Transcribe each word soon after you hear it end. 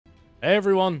Hey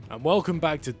everyone, and welcome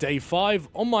back to day 5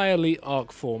 on my Elite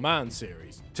ARK 4-man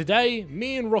series. Today,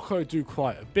 me and Rocco do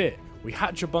quite a bit. We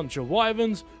hatch a bunch of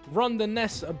wyverns, run the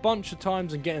nests a bunch of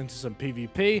times and get into some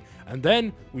PvP, and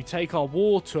then we take our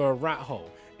war to a rat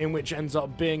hole, in which ends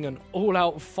up being an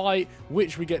all-out fight,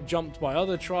 which we get jumped by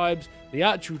other tribes, the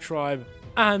actual tribe,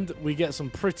 and we get some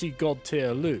pretty god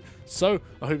tier loot. So,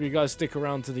 I hope you guys stick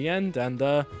around to the end, and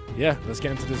yeah, let's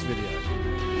get into this video.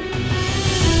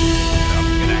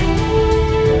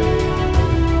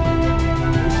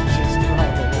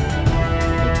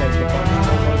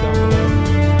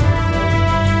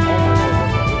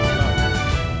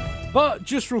 But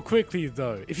just real quickly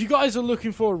though, if you guys are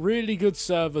looking for a really good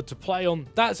server to play on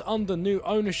that's under new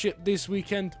ownership this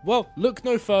weekend, well, look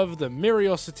no further than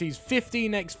Mirosity's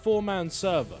 15x 4-man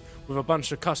server with a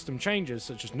bunch of custom changes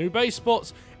such as new base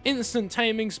spots, instant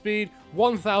taming speed,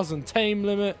 1000 tame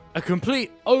limit, a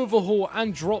complete overhaul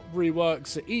and drop rework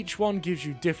so each one gives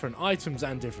you different items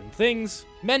and different things,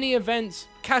 many events,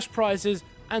 cash prizes,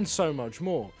 and so much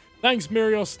more. Thanks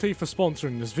Mirosity for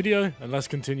sponsoring this video, and let's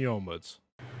continue onwards.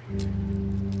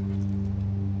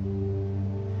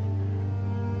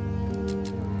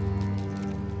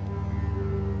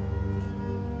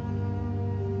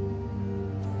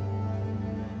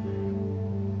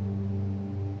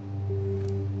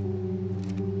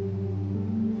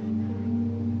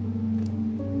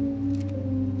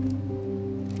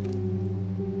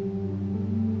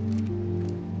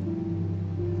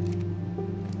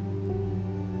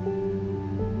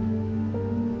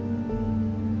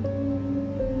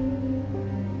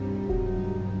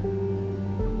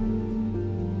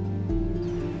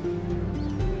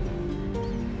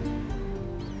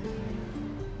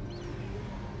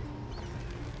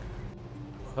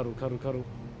 Cuddle, cuddle, cuddle.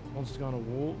 Wants to go on a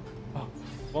walk. Oh,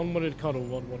 one wanted cuddle,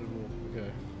 one wanted walk.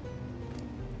 Okay.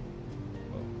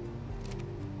 Well,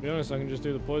 to be honest, I can just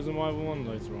do the poison wyvern one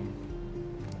later on.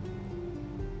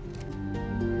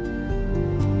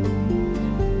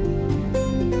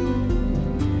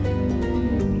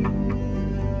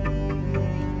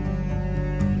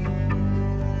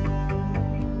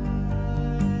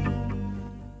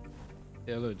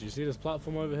 Yeah, look, do you see this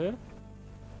platform over here?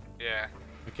 Yeah.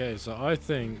 Okay, so I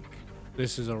think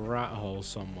this is a rat hole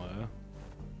somewhere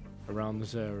around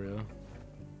this area.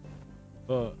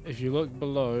 But if you look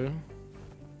below,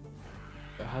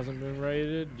 it hasn't been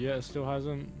raided. Yeah, it still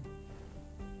hasn't.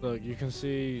 Look, you can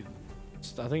see,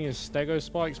 I think it's stego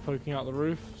spikes poking out the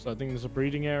roof. So I think there's a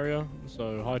breeding area.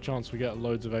 So high chance we get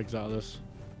loads of eggs out of this.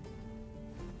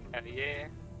 Hell yeah.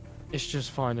 It's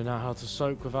just finding out how to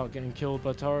soak without getting killed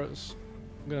by turrets.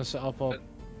 I'm going to set up our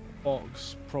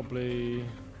box, probably.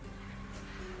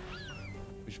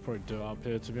 We should probably do it up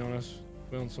here, to be honest.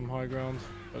 We're on some high ground,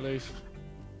 at least.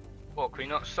 What, can we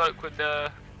not soak with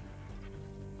the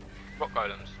rock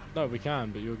golems? No, we can,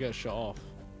 but you'll get shot off.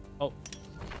 Oh.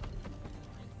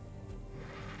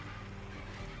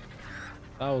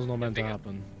 That was not meant to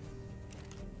happen.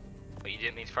 But you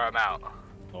didn't mean to throw him out?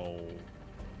 Oh.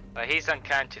 But he's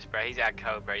unconscious, bro. He's out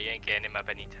cold, bro. You ain't getting him up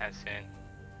anytime soon.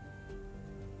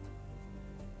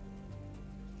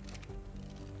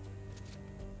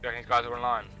 You reckon these guys are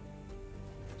online?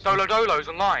 Solo Dolo's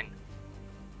online!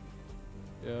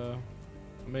 Yeah.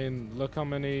 I mean, look how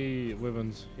many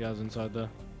wyverns he has inside there.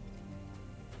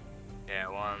 Yeah,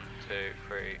 1, 2,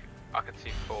 3. I can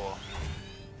see 4.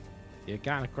 You're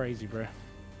kinda crazy, bruh.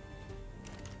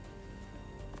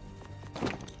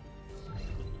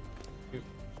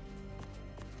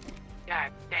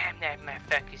 God damn that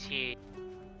motherfucker's here.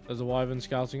 There's a wyvern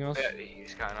scouting us. Yeah,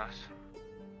 he's going us.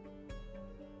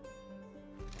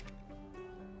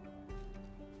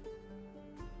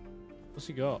 What's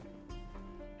he got? Can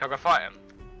I go fight him?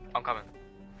 I'm coming.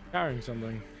 Carrying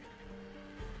something.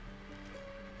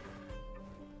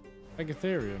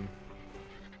 Megatherium.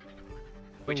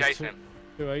 We chasing him.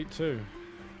 282.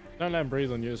 Don't let him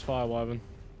breathe on you, it's fire wyvern.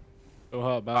 It'll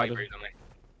hurt Oh, bad. he breathed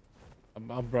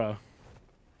on me. Bro.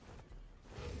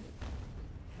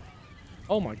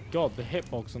 Oh my god, the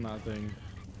hitbox on that thing.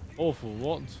 Awful,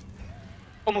 what?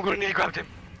 Oh my god, I nearly grabbed him.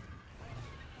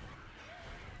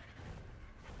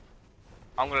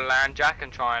 I'm gonna land Jack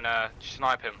and try and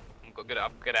snipe him. I've got good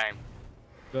aim.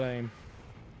 Good aim.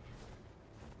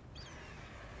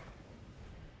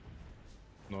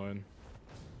 Annoying.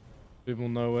 People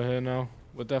know we're here now.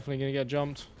 We're definitely gonna get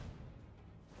jumped.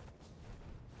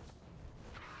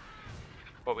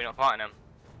 But we're not fighting him.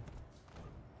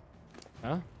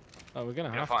 Huh? Oh, we're gonna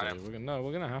You're have not to. fighting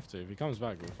We're gonna have to. If he comes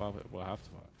back, we'll have to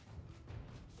fight.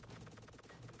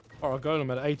 Or our golem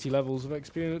had 80 levels of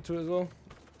XP in it too as well.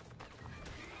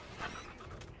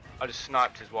 I just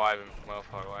sniped his wyvern from well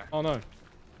far away. Oh no.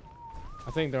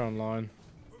 I think they're online.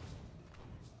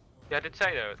 Yeah, I did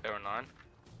say they were online.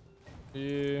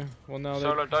 Yeah, well now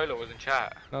Solo Dolo was in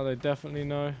chat. now they definitely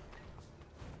know.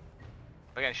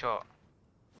 We're getting shot.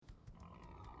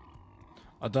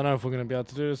 I don't know if we're going to be able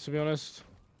to do this, to be honest.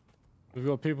 We've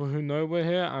got people who know we're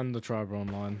here and the tribe are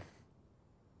online.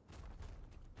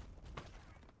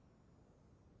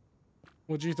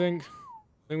 What do you think?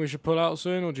 Think we should pull out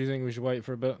soon, or do you think we should wait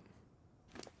for a bit?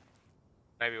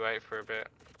 Maybe wait for a bit.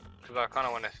 Because I kind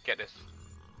of want to get this.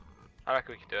 I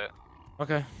reckon we could do it.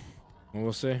 Okay. Well,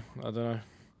 we'll see. I don't know.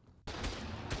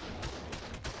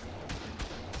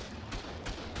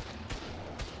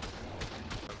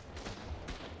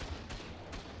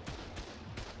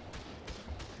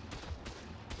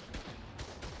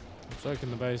 I'm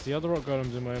soaking the base. The other rock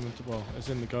golem's in my inventory. Well, it's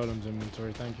in the golem's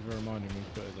inventory. Thank you for reminding me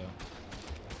to put it there.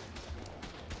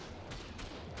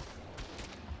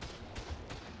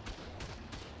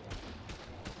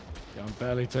 Yeah, I'm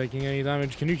barely taking any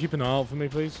damage. Can you keep an eye out for me,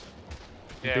 please?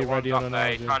 Yeah, be ready on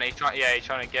an he's trying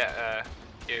to get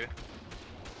you.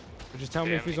 But just tell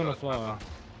me if he's on a flyer.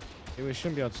 He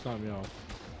shouldn't be able to snipe me off.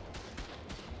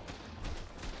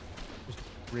 Just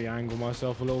re-angle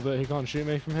myself a little bit. He can't shoot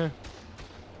me from here.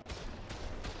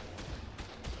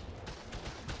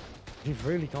 He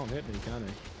really can't hit me, can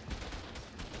he?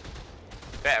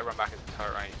 Better run back into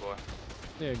turret range, boy.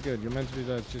 Yeah, good. You're meant to do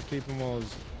that. Just keep him while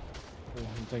he's... Oh,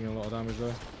 I'm taking a lot of damage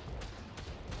there.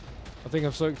 I think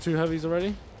I've soaked 2 heavies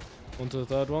already. On to the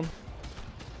 3rd one.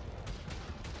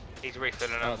 He's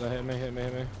refilling them. Oh, they hit me, hit me,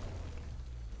 hit me.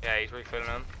 Yeah, he's refilling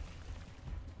them.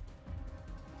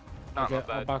 Okay,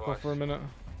 I'll back off for a minute.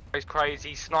 He's crazy.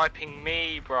 He's sniping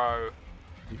me, bro.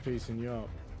 He's piecing you up.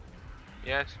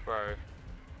 Yes, bro.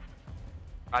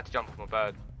 I had to jump off my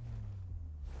bird.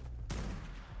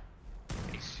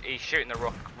 He's shooting the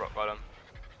rock bottom.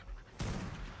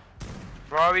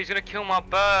 Bro, he's gonna kill my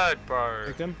bird, bro.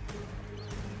 Victim.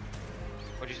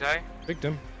 What'd you say?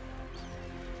 Victim.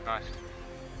 Nice.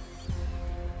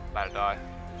 About to die.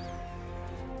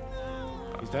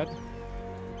 He's dead.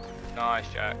 Nice,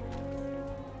 Jack.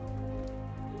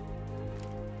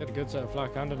 Get a good set of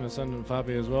flak and an ascendant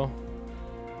Fabi as well.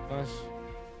 Nice.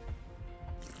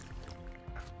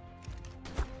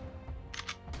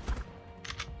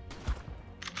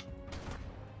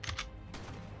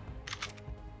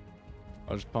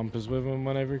 I'll just pump his wyvern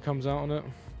whenever he comes out on it.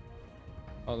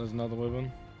 Oh, there's another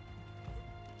wyvern.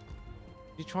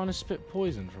 He's trying to spit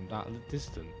poison from that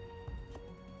distance.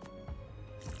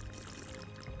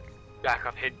 Jack,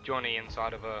 I've hid Johnny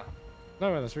inside of a...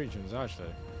 No way that's reaching, is it actually?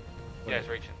 Wait. Yeah, it's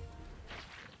reaching.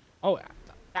 Oh,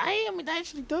 damn, it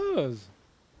actually does.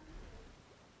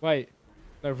 Wait,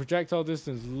 no, projectile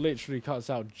distance literally cuts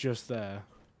out just there.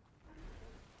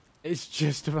 It's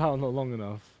just about not long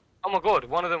enough. Oh my god,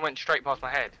 one of them went straight past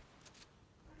my head.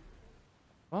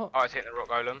 What? Oh, it's hitting the rock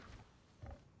golem.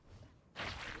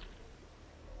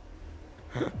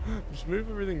 Just move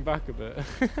everything back a bit.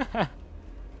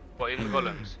 What, even the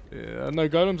golems? Yeah, no,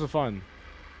 golems are fine.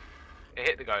 It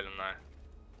hit the golem though.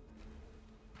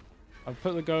 I've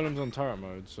put the golems on turret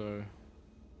mode, so...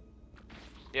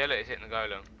 Yeah, look, it's hitting the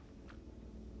golem.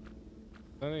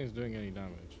 I don't think it's doing any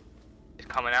damage. He's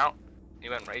coming out.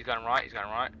 He's going right, he's going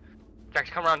right. Jack,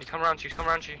 he's coming around to you, he's coming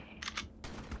around to you.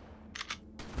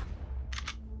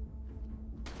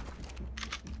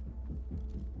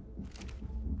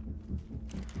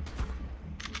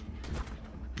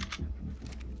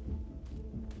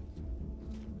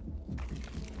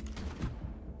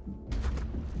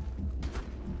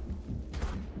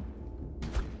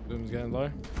 Doom's getting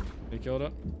low. He killed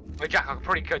it. Wait, Jack, I could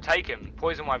probably take him.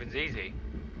 Poison weapon's easy.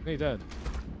 He dead.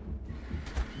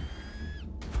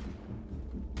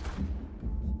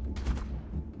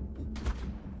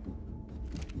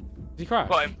 He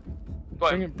crashed. Got him.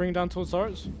 Got him. Bring him down towards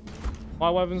turrets. My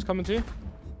weapon's coming to you.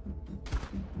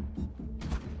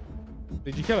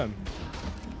 Did you kill him?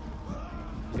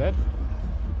 Dead?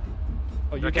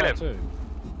 Oh, you kill died him? too.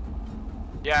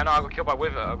 Yeah, no, I got killed by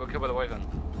Wyvern. I got killed by the Wyvern.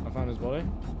 I found his body.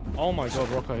 Oh my god,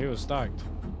 Rocco, he was stacked.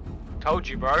 Told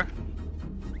you, bro.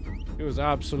 He was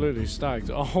absolutely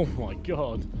stacked. Oh my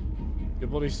god. Your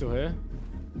body's still here?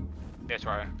 Yes,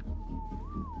 right.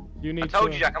 You need I told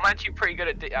to... you, Jack. I'm actually pretty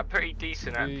good at pretty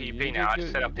decent at PvP now. I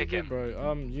just said I'll pick him.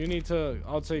 Bro, you need to...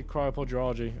 I'd say cryopod your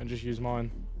RG and just use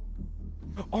mine.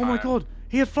 Oh my god,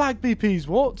 he had flag BPs.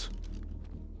 What?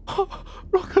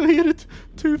 Rocco, he had a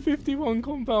 251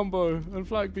 compound bow and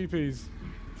flag BPs.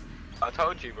 I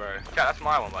told you, bro. Jack, that's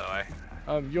my one, by the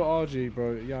way. Your RG,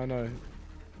 bro. Yeah, I know.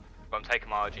 But I'm taking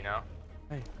my RG now.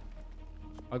 Hey,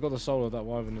 I got the soul of that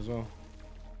wyvern as well.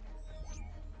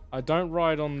 I don't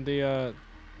ride on the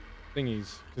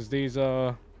thingies, because these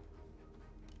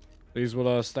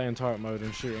will stay in turret mode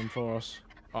and shoot them for us.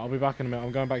 I'll be back in a minute.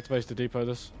 I'm going back to base to depot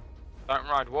this. Don't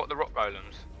ride what, the rock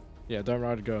golems? Yeah, don't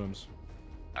ride the golems.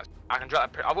 I can drive.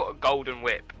 I've got a golden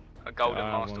whip, a golden Yeah, I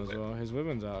have master one as whip. well. His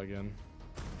weapon's out again.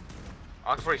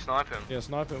 I can probably snipe him. Yeah,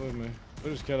 snipe it with me.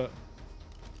 We'll just kill it.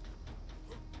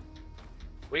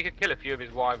 We could kill a few of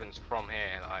his wyverns from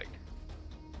here, like.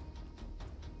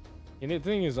 You know, the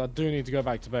thing is, I do need to go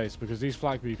back to base because these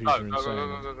flak BPs are insane.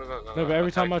 Go. No, but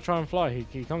every time I try and fly,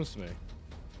 he comes to me.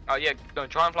 Oh yeah, no,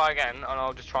 try and fly again, and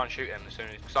I'll just try and shoot him as soon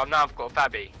as. So now I've got a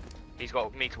Fabby. He's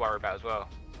got me to worry about as well.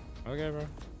 Okay, bro.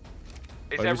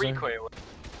 Is What there are you recoil?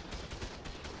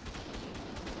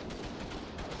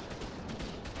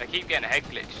 They keep getting head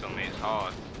glitches on me. It's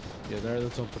hard. Yeah, they're at the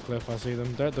top of the cliff. I see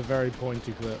them. They're at the very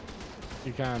pointy cliff.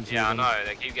 You can see them. Yeah, I know.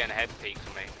 They keep getting head peeks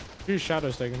on me. Two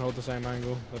shadows, they can hold the same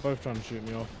angle. They're both trying to shoot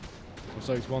me off. I've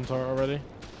soaked one turret already.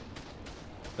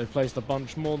 They've placed a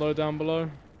bunch more though down below.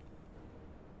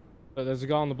 But there's a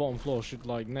guy on the bottom floor, should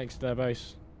like next to their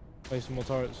base. Place some more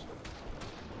turrets.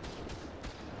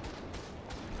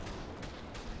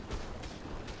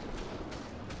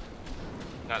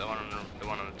 No, the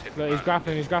one on the tip. Look, he's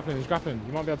grappling.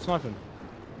 You might be able to snipe him.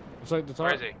 I've soaked the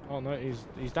turret. Where is he? Oh no,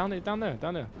 he's down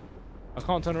there. I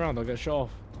can't turn around, I'll get shot off.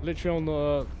 Literally on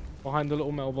the behind the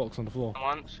little metal box on the floor.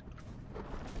 Once.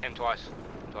 Him twice.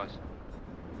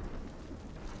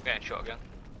 Getting shot again.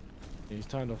 Yeah, he's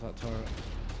turned off that turret.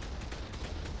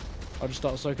 I'll just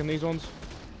start soaking these ones.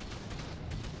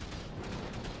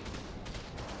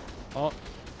 Oh.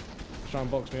 Try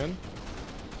and box me in.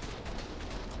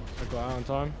 I got out in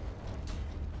time.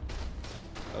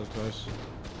 That was close.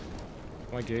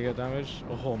 My gear get damaged.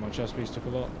 Oh, my chest piece took a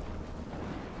lot.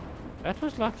 That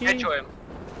was lucky. Headshot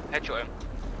him.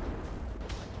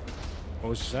 What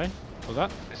was you say? What was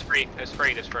that? It's free.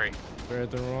 We're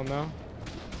at the run now.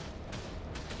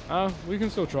 Oh, we can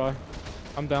still try.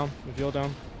 I'm down, if you're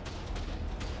down.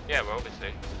 Yeah, well,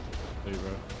 obviously. There you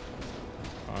go.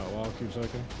 Alright, well, I'll keep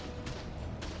soaking.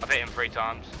 I've hit him 3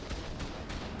 times.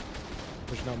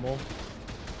 Pushing out more.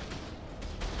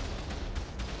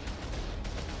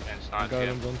 Getting sniped,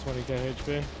 Golem's on 20k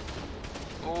HP.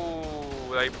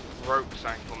 Ooh, they rope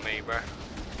sank on me, bro.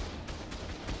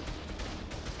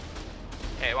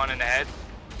 Hit one in the head.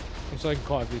 I'm soaking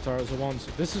quite a few turrets at once.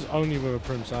 This is only with a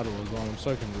Prim saddle as well. I'm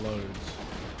soaking loads.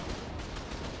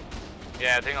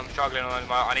 Yeah, I think I'm struggling on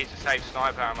my. I need to save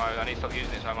sniper ammo. I need to stop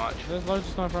using it so much. There's loads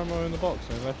of sniper ammo in the box.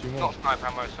 I left you more. Not sniper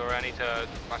ammo, sorry. I need to.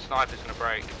 My sniper's gonna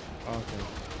break. Oh, okay.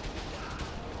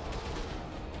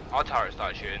 Our turret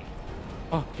started shooting.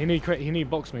 Oh, he need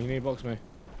box me.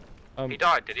 He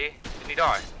died, did he? Didn't he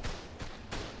die?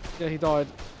 Yeah, he died.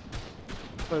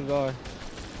 So did I.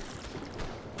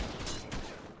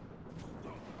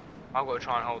 I've got to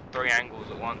try and hold 3 angles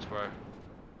at once, bro.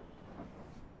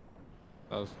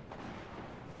 That was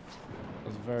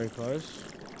very close.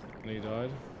 And he died.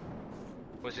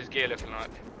 What's his gear looking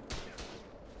like?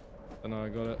 I know, I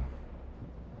got it.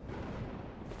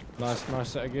 Nice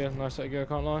set of gear, I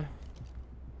can't lie.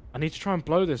 I need to try and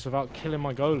blow this without killing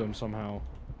my golem somehow.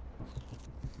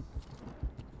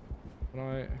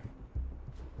 Can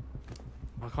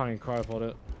I can't even cryopod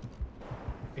it.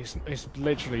 It's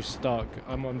literally stuck.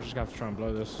 I'm just gonna have to try and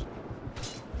blow this.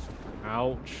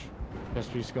 Ouch.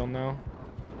 Chest piece gone now.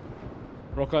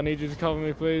 Rock, I need you to cover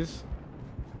me, please.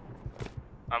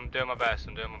 I'm doing my best.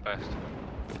 Oh,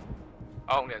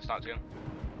 I'm getting sniped again.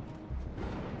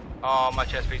 Oh, my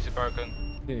chest piece is broken.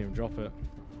 Didn't even drop it.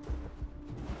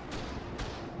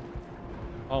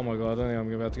 Oh my god, I don't think I'm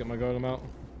gonna be able to get my golem out.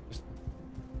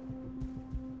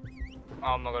 Oh,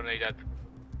 I'm not gonna need that.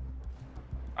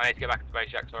 I need to get back to base,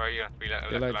 Jack. Sorry, you have to be left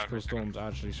The alone. electrical storm's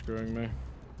actually screwing me.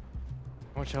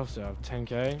 How much health do I have?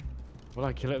 10k? Will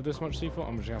I kill it with this much C4?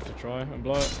 I'm just gonna have to try and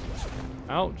blow it.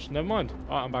 Ouch, never mind.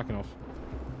 Alright, I'm backing off.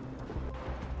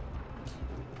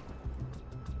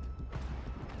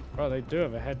 Right, they do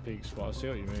have a head peak spot, I see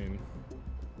what you mean.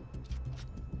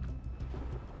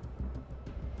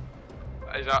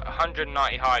 Is that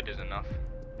 190 hide is enough?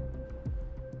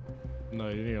 No,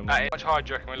 you need a How lot. much hide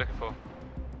do you reckon we're looking for?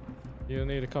 You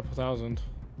need a couple thousand.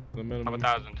 The minimum. Couple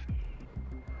thousand.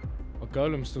 My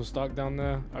golem's still stuck down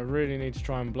there. I really need to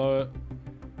try and blow it.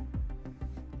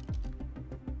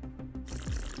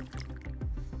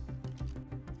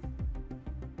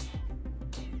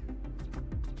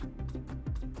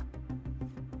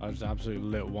 I just absolutely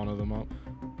lit one of them up.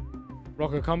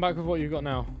 Rocco, come back with what you've got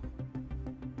now.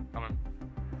 Come on.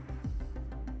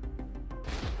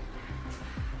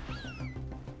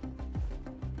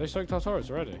 They soaked our turrets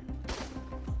already.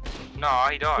 No,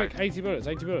 he died. Quick, 80 bullets,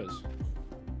 80 bullets.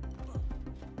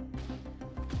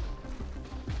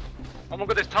 Oh my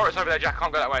god, there's turrets over there, Jack. I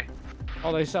can't go that way.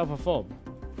 Oh, they set up a fob.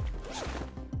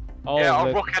 Oh, Yeah,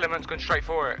 our rock element's gone straight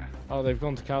for it. Oh, they've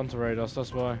gone to counter raid us,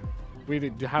 that's why.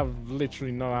 We have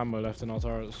literally no ammo left in our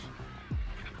turrets.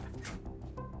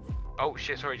 Oh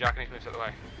shit, sorry Jack, I need to move out of the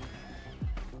way.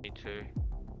 Need to.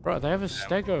 Bro, they have a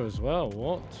stego as well,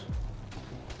 what?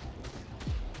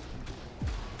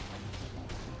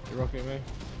 You rocking me?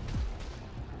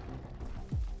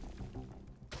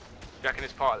 Jack and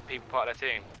his part, the people part of their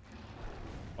team.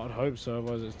 I'd hope so,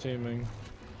 otherwise it's teaming.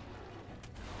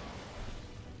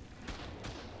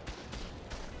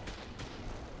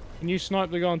 Can you snipe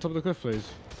the guy on top of the cliff, please?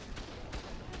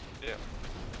 Yeah.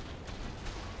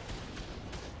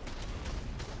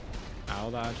 Ow,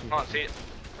 that actually... I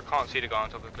can't see the guy on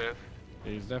top of the cliff.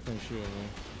 He's definitely shooting me.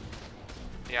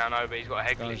 Yeah, I know, but he's got a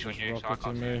head Guy's glitch on just you, so I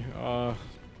can't see. me.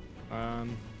 I'm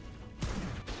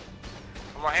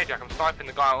right here, Jack. I'm sniping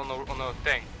the guy on the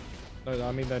thing. No,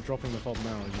 I mean they're dropping the fob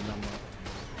now, as you know.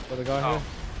 Got the guy here?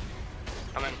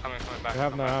 Coming back. We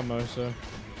have no ammo, so...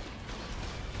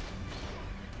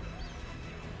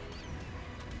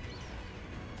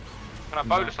 Can I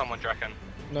boulder someone, do you reckon?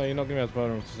 No, you're not gonna be able to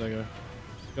boulder him with the stego.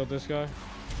 Got this guy.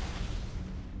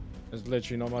 There's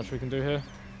literally not much we can do here.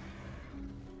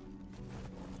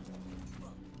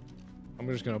 I'm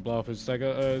just gonna blow up his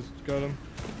stego, golem.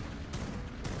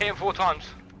 Hit him 4 times.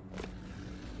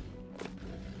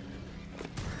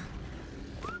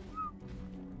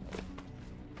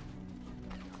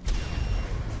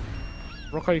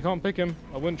 Rocco, you can't pick him.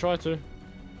 I wouldn't try to.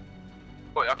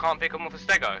 What, I can't pick him off a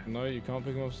stego? No, you can't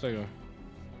pick him off stego.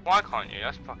 Why can't you?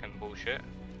 That's fucking bullshit.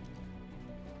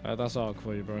 That's ARK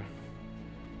for you, bro.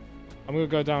 I'm gonna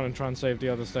go down and try and save the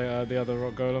other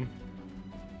rock golem.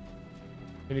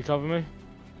 Can you cover me?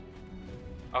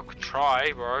 I could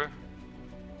try, bro.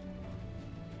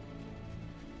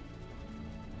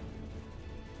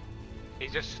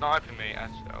 He's just sniping me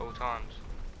at all times.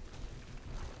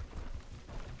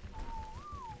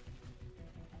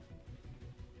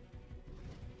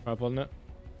 Right on it.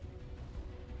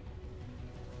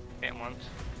 Hit him once.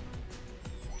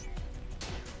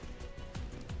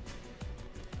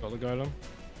 Got the golem.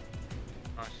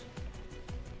 Nice.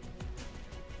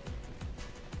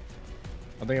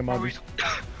 I think it might be. Say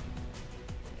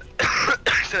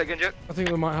that again, Jack. I think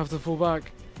we might have to fall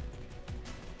back.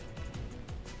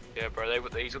 Yeah, bro.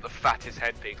 He's got the fattest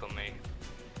head peak on me.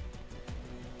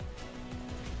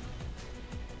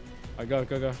 I go.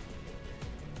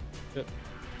 Yep.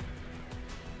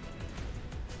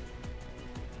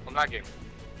 I'm lagging.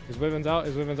 His women's out.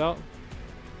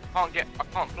 I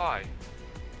can't fly.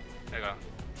 There you go.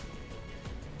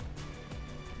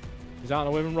 He's out on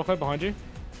a women, Rocco, behind you.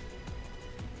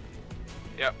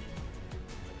 Yep.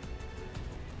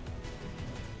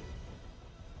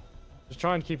 Just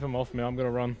try and keep him off me. I'm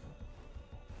gonna run.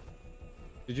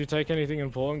 Did you take anything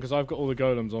important? Because I've got all the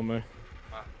golems on me.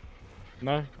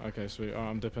 No? Okay, sweet. Alright,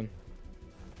 I'm dipping.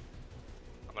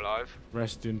 I'm alive.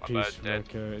 Rest in peace,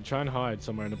 Rocco. Try and hide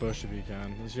somewhere in the bush if you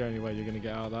can. That's the only way you're gonna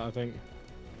get out of that, I think.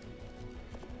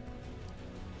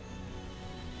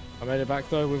 I made it back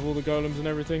though with all the golems and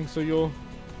everything, so your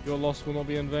loss will not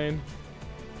be in vain.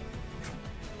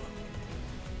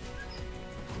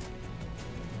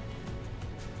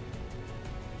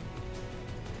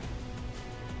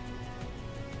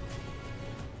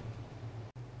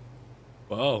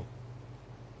 Well,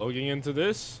 logging into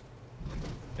this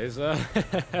is I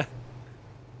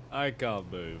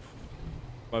can't move.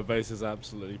 My base is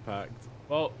absolutely packed.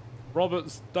 Well,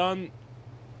 Robert's done,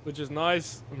 which is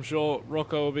nice. I'm sure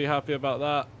Rocco will be happy about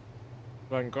that.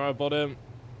 If I can cryobot him.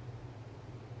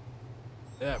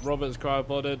 Yeah, Robert's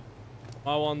cryobotted.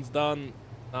 My one's done.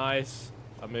 Nice.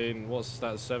 I mean, what's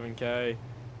that, 7k?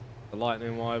 The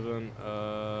lightning wyvern.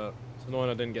 It's annoying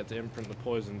I didn't get to imprint the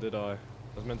poison, did I?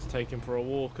 I was meant to take him for a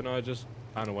walk and I just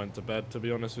kind of went to bed, to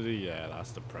be honest with you. Yeah,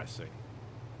 that's depressing.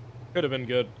 Could have been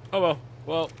good. Oh well.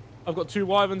 Well, I've got 2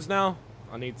 wyverns now.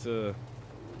 I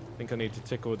think I need to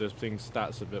tickle this thing's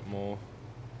stats a bit more.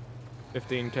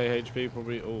 15k HP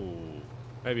probably. Oh,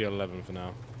 maybe 11 for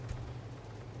now.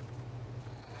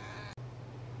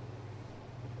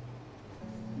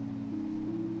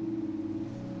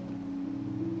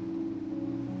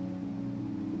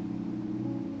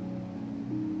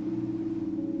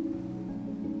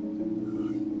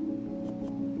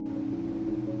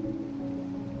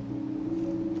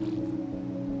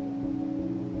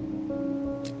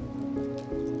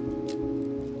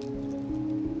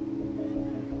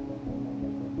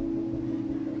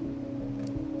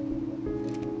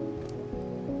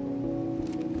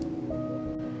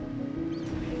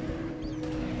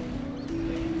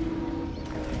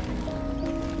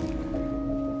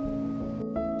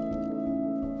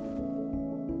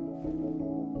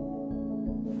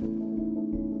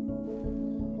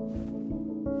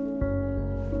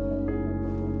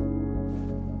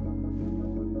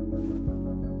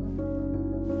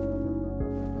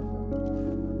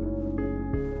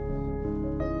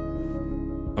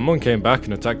 Someone came back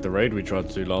and attacked the raid we tried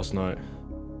to do last night.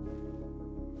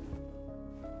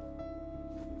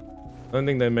 I don't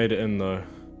think they made it in though.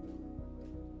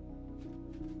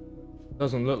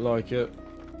 Doesn't look like it.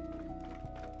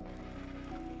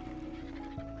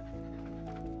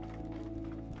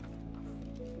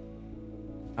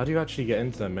 How do you actually get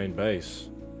into their main base?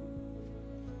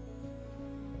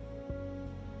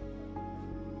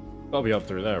 Gotta be up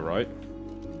through there, right?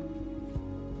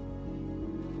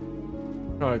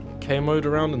 Try K-mode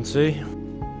around and see.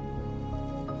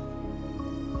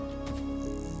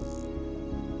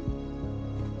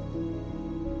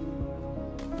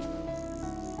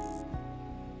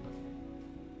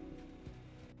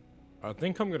 I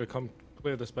think I'm gonna come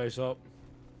clear the space up.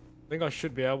 I think I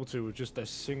should be able to with just a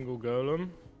single golem.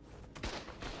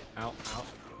 Ow, ow.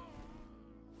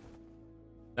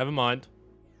 Never mind.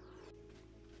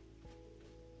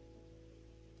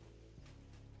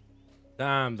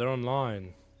 Damn, they're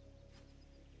online.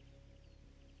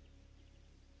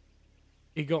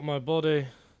 He got my body.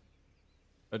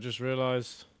 I just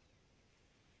realized.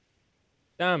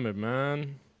 Damn it,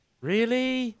 man.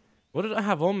 Really? What did I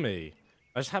have on me?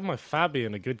 I just had my Fabi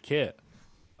and a good kit.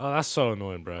 Oh, that's so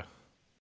annoying, bro.